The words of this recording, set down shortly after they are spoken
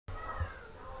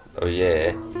Oh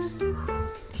yeah.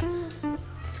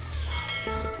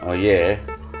 Oh yeah.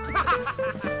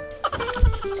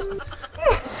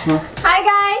 Hi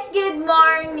guys, good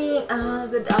morning.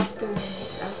 Good afternoon.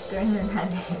 It's afternoon,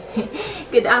 honey.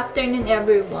 Good afternoon,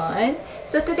 everyone.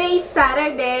 So today is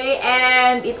Saturday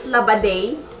and it's Laba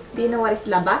Day. Do you know what is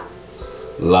Laba?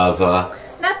 Lava.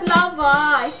 Not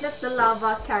lava. It's not the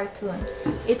lava cartoon.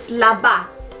 It's Laba.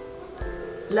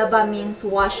 Laba means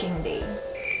washing day.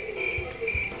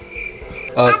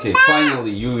 Okay,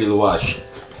 finally you will wash.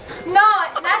 No,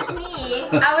 not me.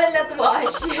 I will not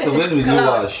wash. When will you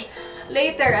wash?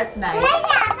 Later at night.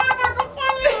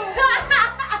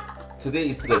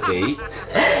 Today is the day.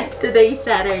 Today is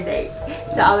Saturday,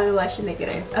 so I will wash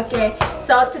later. Okay,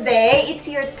 so today it's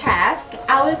your task.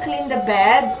 I will clean the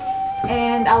bed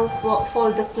and I will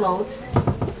fold the clothes.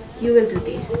 You will do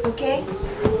this, okay?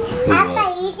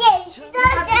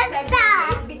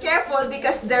 Be careful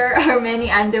because there are many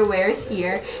underwears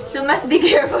here, so must be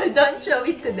careful. Don't show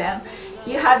it to them.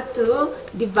 You have to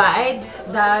divide.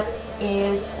 That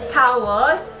is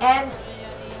towels, and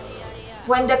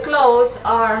when the clothes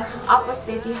are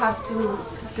opposite, you have to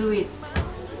do it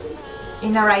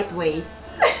in the right way.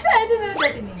 I don't know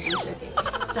that in English. Okay,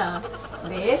 so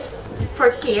this for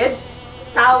kids,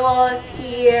 towels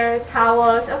here,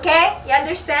 towels. Okay, you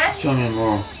understand? Show me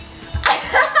more.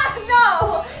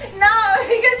 No, no,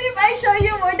 because if I show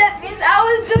you more, that means I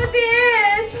will do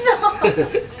this. No,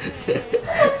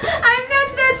 I'm not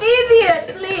that idiot,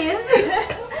 please.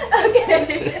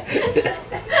 Okay.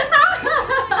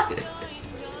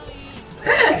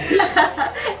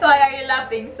 Why are you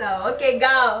laughing so? Okay,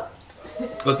 go.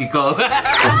 Okay, go.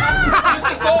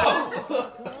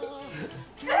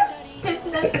 It's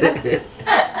not that.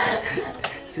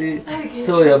 See, Okay.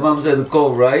 so your mom said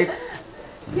go, right?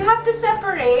 You have to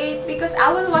separate because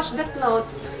I will wash the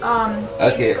clothes.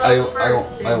 Okay, change clothes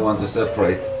first, I then- want to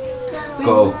separate.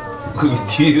 Go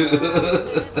with you.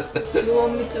 You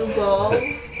want me to go?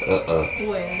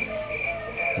 Where?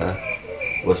 Huh?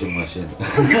 Washing machine.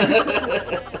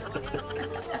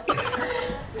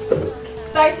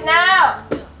 Starts now.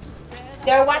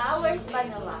 There are 1 hours,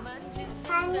 Manila.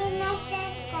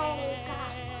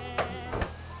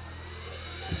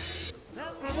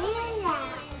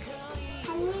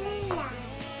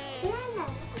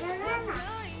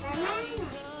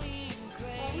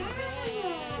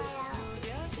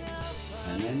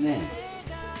 바나나.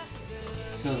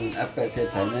 손 아빠한테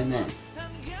바나나.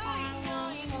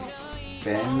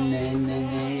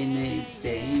 바나나나나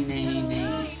바나나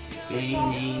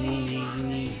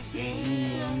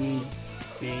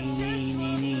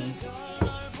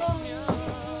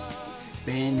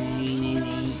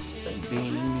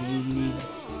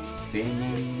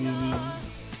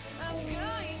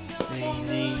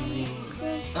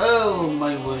Oh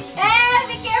my gosh. Hey,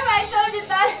 be careful! I told you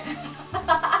that.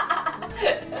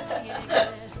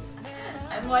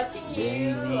 I'm watching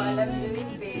you while I'm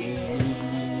doing this.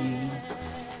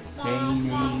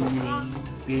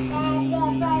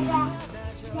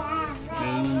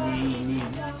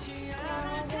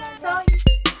 So.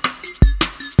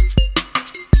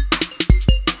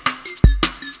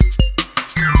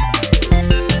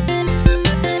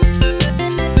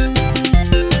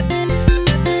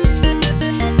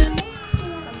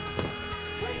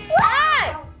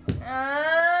 What?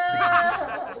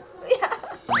 Yeah.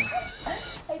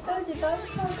 I told you don't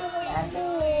show them my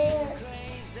underwear.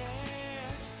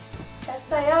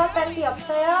 됐어요? 팬티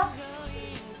없어요?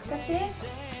 그치?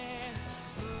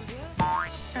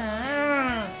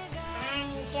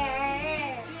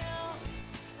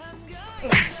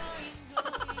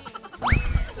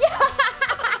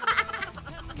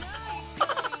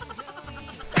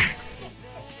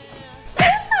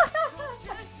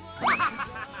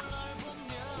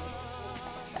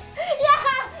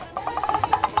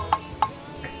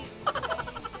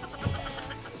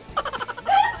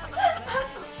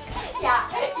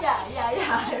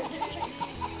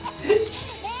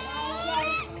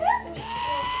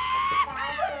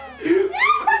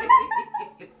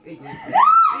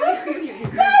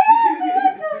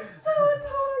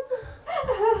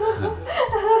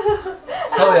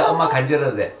 서우야, 엄마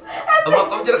간지러도 돼. 엄마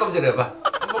꼼지락꼼지락 해봐.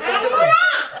 엄마 꼼지락.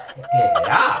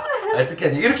 대야. 어떻게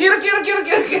하니? 이렇게.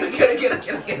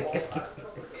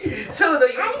 서우도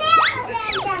이거. 안 돼요, 그거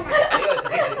했잖아.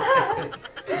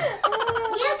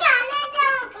 이렇게 안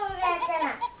했잖아, 그거 했잖아.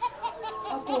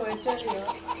 그거 왜 때려요?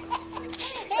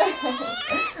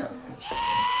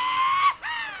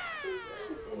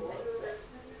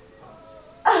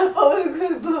 아빠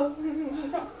얼굴 봐.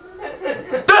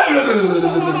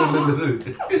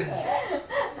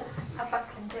 아빠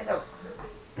간지러.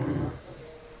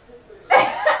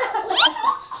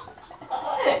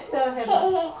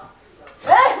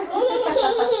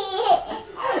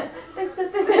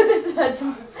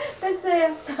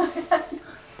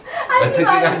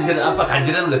 아빠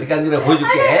간지러는 거 어떻게 간지러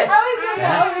보여줄게.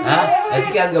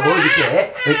 어떻게 하는 거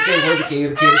보여줄게. 어떻게 보여줄게.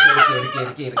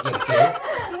 이렇게.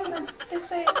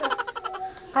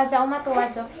 가자, 엄마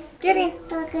도와줘. Kirin.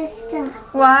 먹었어.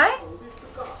 Why?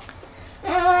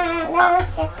 너무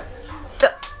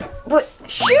But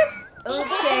shoot.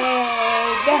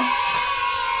 Okay.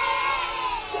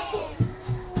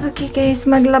 Okay guys,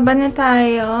 maglaban na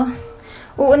tayo.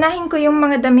 Uunahin ko yung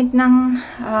mga damit ng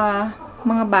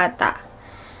mga bata.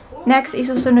 Next,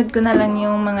 isusunod ko na lang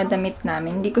yung mga damit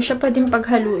namin. Hindi ko siya pwedeng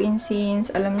paghaluin since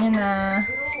alam niyo na.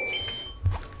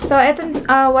 So, etong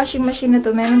washing machine na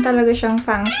to, meron talaga siyang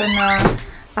function na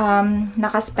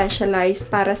naka-specialize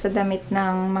para sa damit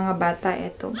ng mga bata.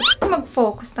 Ito.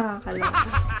 Mag-focus, nakakalala.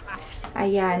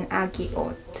 Ayan,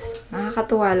 Agiot.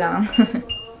 Nakakatuwa lang.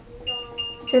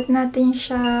 Set natin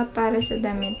siya para sa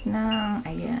damit ng,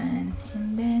 ayan.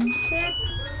 And then, set.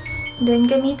 Then,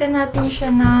 gamitan natin siya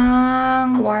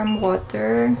ng warm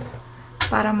water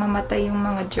para mamatay yung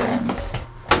mga germs.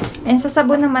 And sa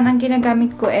sabon naman, ang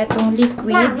ginagamit ko etong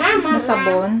liquid na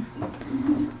sabon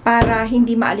para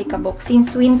hindi maalikabok.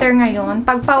 Since winter ngayon,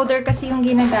 pag powder kasi yung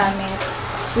ginagamit,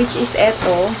 which is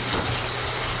eto,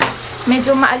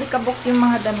 medyo maalikabok yung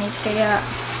mga damit. Kaya,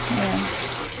 ayan,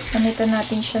 gamitan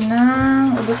natin siya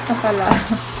ng, ubos na pala,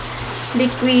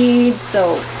 liquid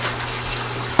soap.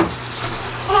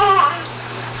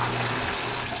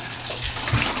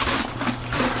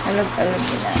 Alag-alag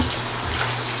din na.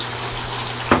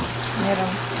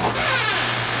 Meron.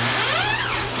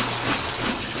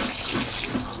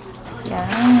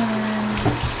 Yan.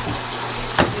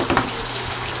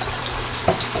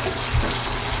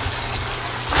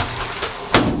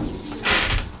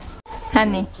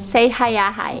 Honey, say hi.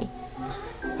 Hi.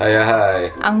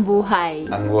 Ang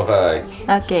buhay. Ang buhay.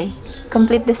 Okay.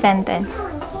 Complete the sentence.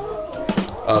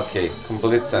 Okay,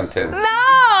 complete sentence.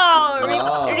 No!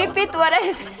 No. Repeat what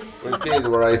I said. Repeat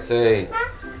what I say.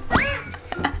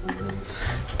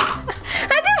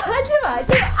 하지마.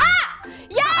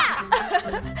 야!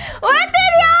 왜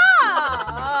때려!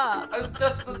 I'm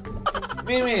just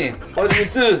Mimi. What do you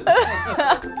do?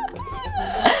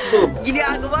 So.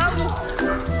 ginagawa mo.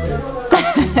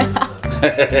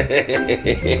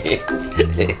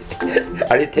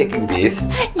 Are you taking this?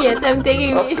 Yes, I'm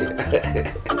taking it.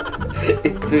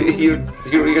 Do you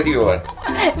really want?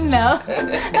 No.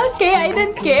 Okay, I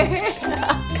don't care.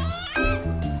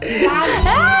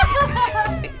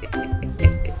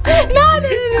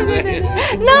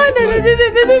 No,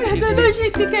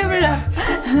 shake the camera.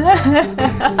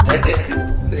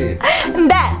 See.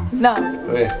 hindi. No.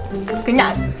 왜?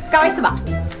 그냥 가만히 있어봐.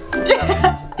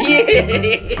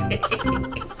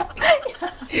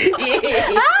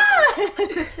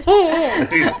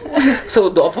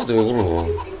 서, 너 아파도 왜 그러?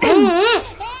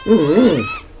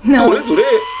 No. 노래.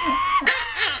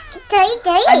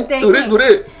 I'm thinking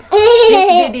노래.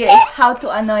 this video is how to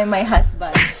annoy my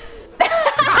husband.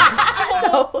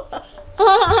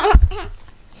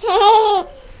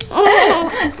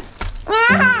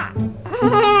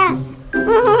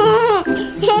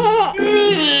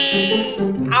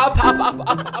 아파.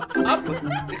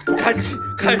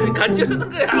 간지르는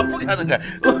거야, 아프게 하는 거야.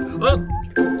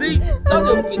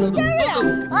 나도.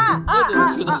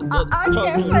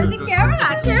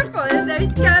 Careful, there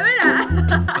is camera.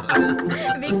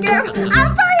 Be careful.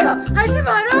 아파요. 하지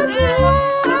말라고.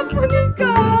 아프니까.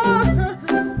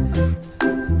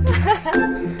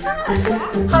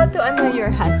 How to annoy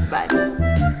your husband.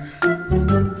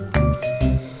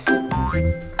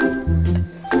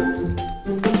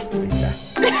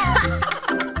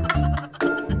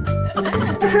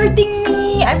 Hurting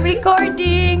me. I'm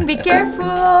recording. Be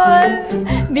careful.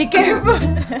 Be careful.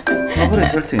 그래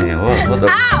설득해.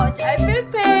 Ouch! I feel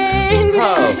pain.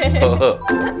 How?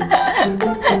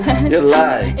 You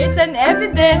lie. It's an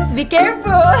evidence. Be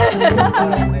careful.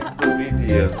 Next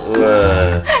video.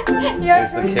 You're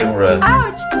Here's the camera.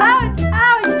 Ouch!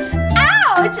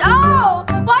 Oh!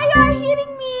 Why you are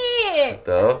hitting me?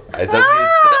 또? I don't Why?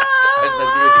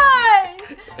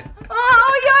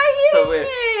 Oh, you are hitting So me.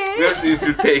 where do you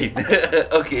feel pain?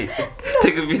 Okay,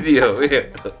 take a video.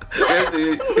 Where do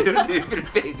you feel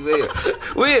pain?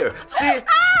 Where? See?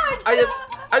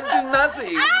 I'm doing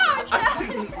nothing. I'm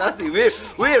doing nothing.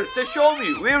 Where? Just show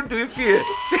me. Where do you feel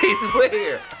pain?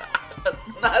 Where?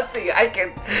 Nothing. I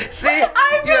can't. See?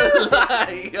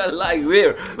 You're lying.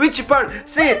 Where? Which part?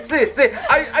 See. I'm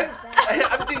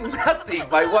doing nothing.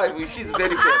 My wife, she's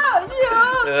very good. Ouch!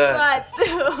 What?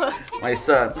 My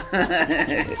son.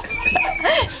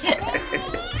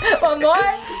 One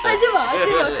more? 하지마.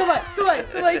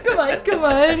 그만.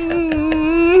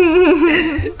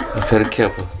 Very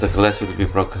careful. The glass will be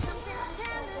broken.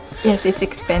 Yes, it's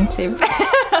expensive.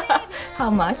 How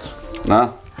much?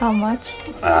 No? How much?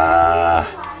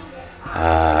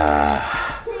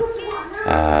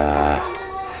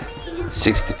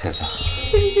 60 peso.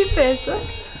 60 peso.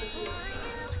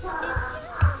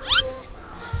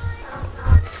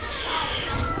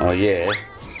 Oh yeah.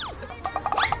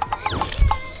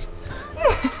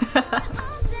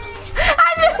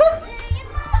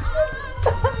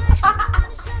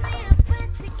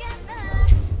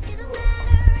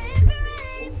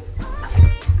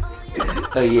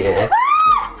 Oh yeah.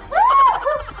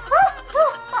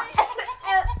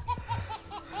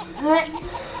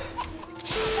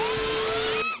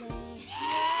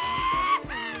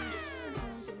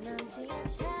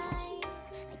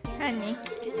 Honey.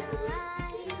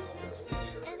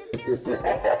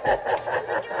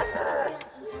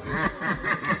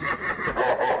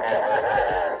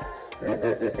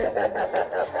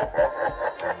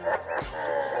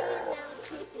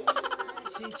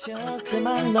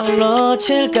 그만 널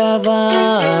놓칠까봐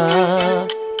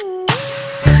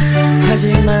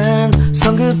하지만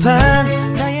성급한